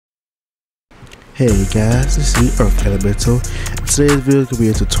Hey guys, this is Earth Elemental. Today's video is going to be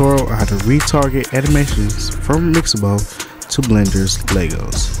a tutorial on how to retarget animations from Mixamo to Blender's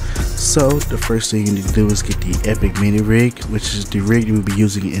Legos. So the first thing you need to do is get the EpicBendyRig, which is the rig you will be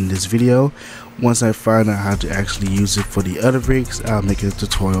using in this video. Once I find out how to actually use it for the other rigs, I'll make a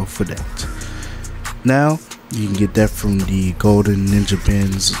tutorial for that. Now you can get that from the Golden Ninja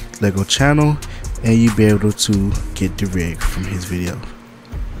Ben's Lego channel, and you'll be able to get the rig from his video.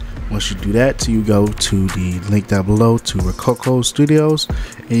 Once you do that, you go to the link down below to Rokoko Studios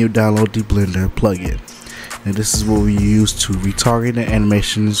and you download the Blender plugin. And this is what we use to retarget the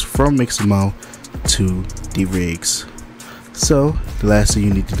animations from Mixamo to the rigs. So the last thing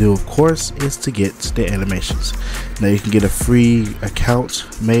you need to do, of course, is to get the animations. Now you can get a free account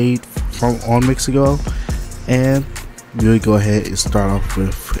made from on Mixamo, and we'll go ahead and start off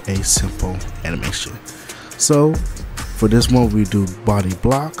with a simple animation. So for this one, we do body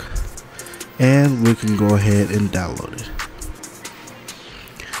block, and we can go ahead and download it.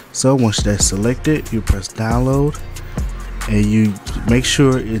 So once that's selected, you press download, and you make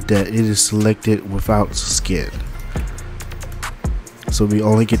sure that it is selected without skin. So we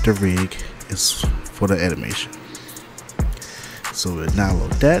only get the rig is for the animation. So we'll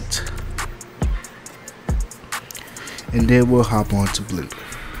download that, and then we'll hop on to Blender.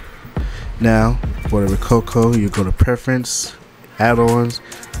 Now for the rokoko, you go to preference, add-ons,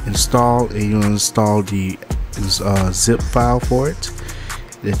 install, and you'll install the zip file for it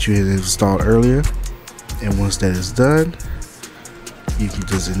that you had installed earlier. And once that is done, you can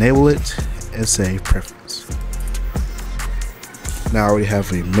just enable it and say preference. Now I already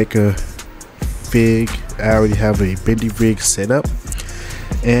have a maker fig, I already have a bendy rig set up,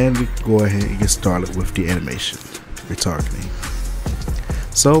 and we can go ahead and get started with the animation retargeting.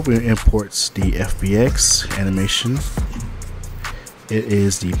 So we import the FBX animation. It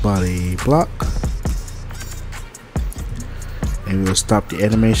is the body block, and we'll stop the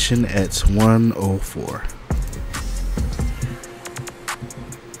animation at 104.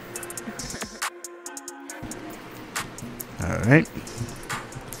 Alright,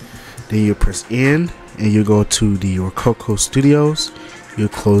 then you press N and you go to the Rokoko Studios. You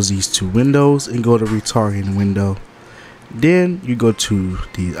close these two windows and go to retargeting window. Then you go to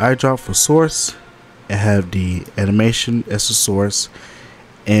the eyedrop for source and have the animation as the source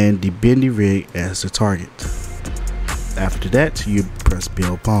and the bendy rig as the target. After that, you press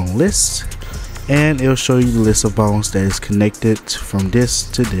build bone list, and it'll show you the list of bones that is connected from this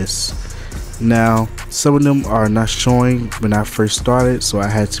to this. Now some of them are not showing when I first started, so I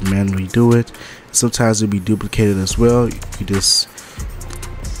had to manually do it. Sometimes it'll be duplicated as well. You just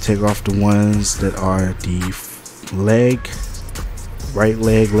take off the ones that are the leg, right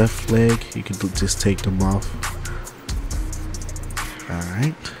leg, left leg. You can just take them off.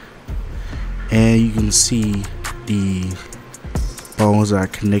 Alright, and you can see the bones that are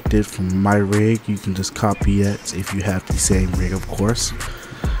connected from my rig. You can just copy that if you have the same rig, of course.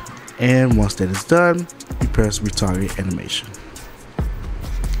 And once that is done, you press retarget animation.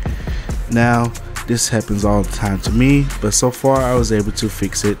 Now this happens all the time to me, but so far I was able to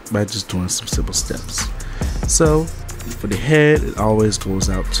fix it by just doing some simple steps. So for the head, it always goes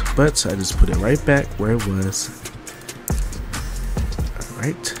out, but I just put it right back where it was.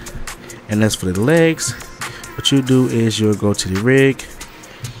 Alright, and as for the legs, what you do is you'll go to the rig,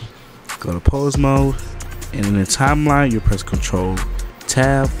 go to pose mode, and in the timeline you press Control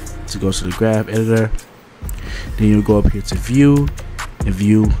Tab to go to the graph editor. Then you go up here to view, and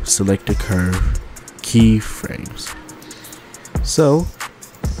view select the curve keyframes. So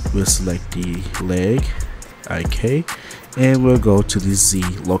we'll select the leg IK, and we'll go to the Z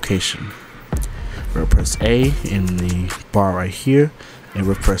location. We'll press A in the bar right here, and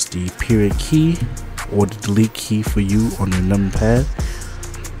we'll press the period key or the delete key for you on your numpad,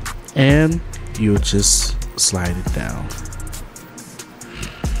 and you'll just slide it down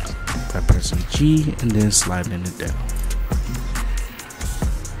by pressing G and then sliding it down.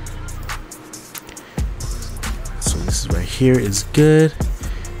 So this is right here is good.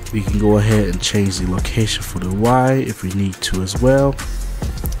 We can go ahead and change the location for the Y if we need to as well,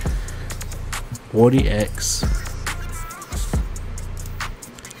 or the X.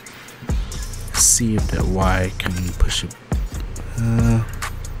 See if that Y can push it.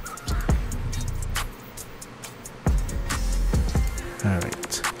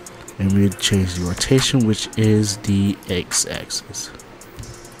 Alright, and we'll change the rotation, which is the X axis.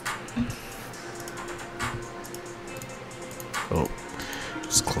 Oh,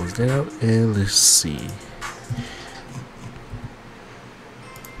 just close that out, and let's see.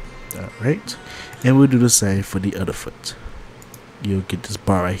 Alright, and we'll do the same for the other foot. You'll get this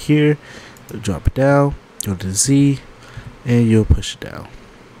bar right here, drop it down, go to the Z, and you'll push it down.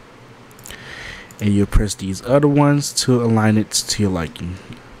 And you'll press these other ones to align it to your liking.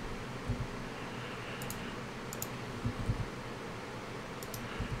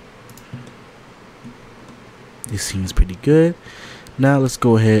 This seems pretty good. Now let's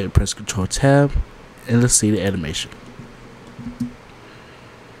go ahead and press Control Tab and let's see the animation.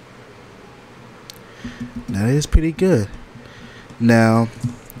 Now that is pretty good. Now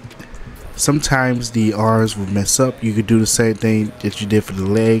sometimes the R's will mess up. You could do the same thing that you did for the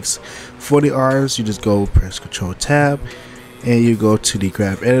legs. For the R's, you just go press Control Tab and you go to the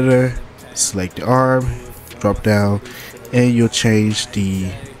graph editor, select the arm, drop down, and you'll change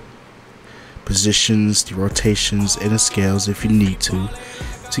the positions, the rotations, and the scales if you need to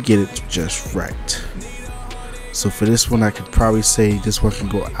get it just right. So for this one, I could probably say this one can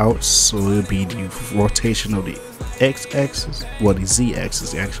go out, so it'll be the rotation of the x-axis, well, the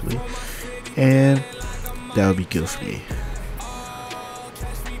z-axis actually, and that would be good for me.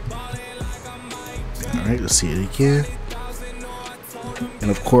 Alright, let's see it again.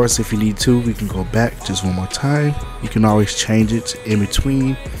 And of course, if you need to, we can go back just one more time. You can always change it in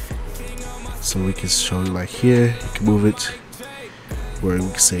between. So we can show you like here, you can move it where we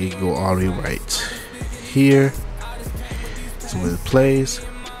can say go all the way right here. So when it plays,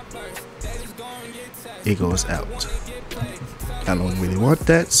 it goes out. I don't really want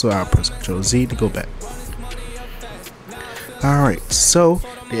that, so I'll press Control Z to go back. Alright, so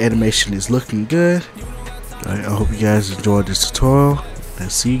the animation is looking good. Alright, I hope you guys enjoyed this tutorial,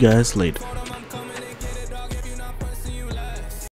 and see you guys later.